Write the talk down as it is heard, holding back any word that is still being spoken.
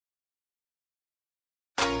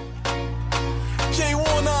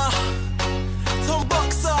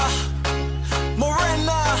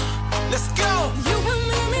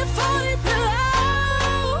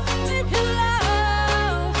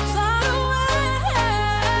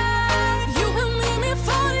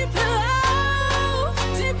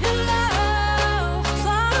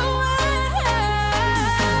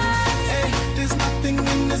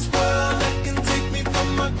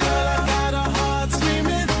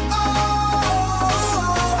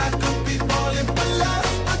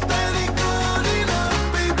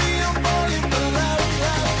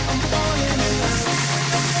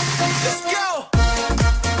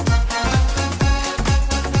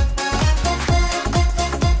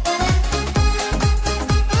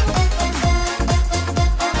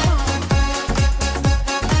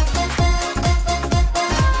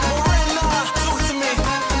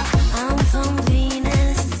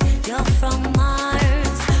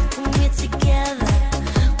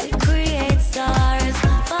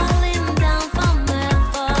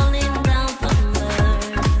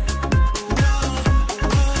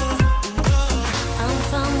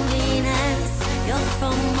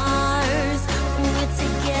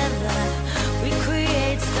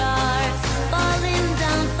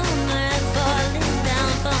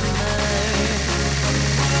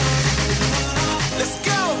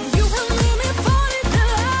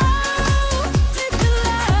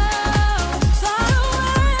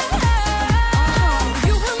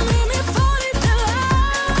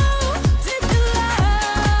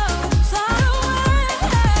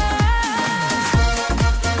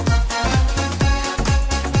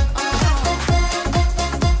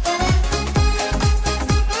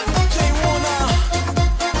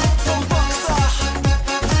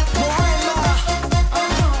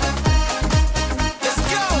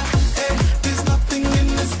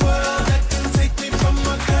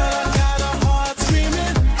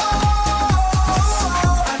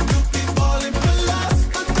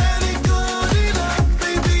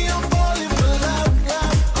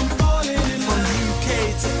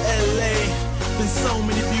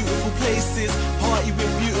places, party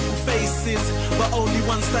with beautiful faces, but only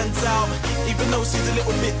one stands out, even though she's a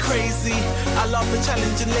little bit crazy. I love the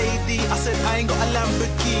challenging lady. I said I ain't got a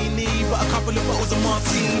Lamborghini, but a couple of bottles of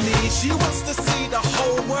martini. She wants to see the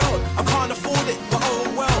whole world. I can't afford it, but oh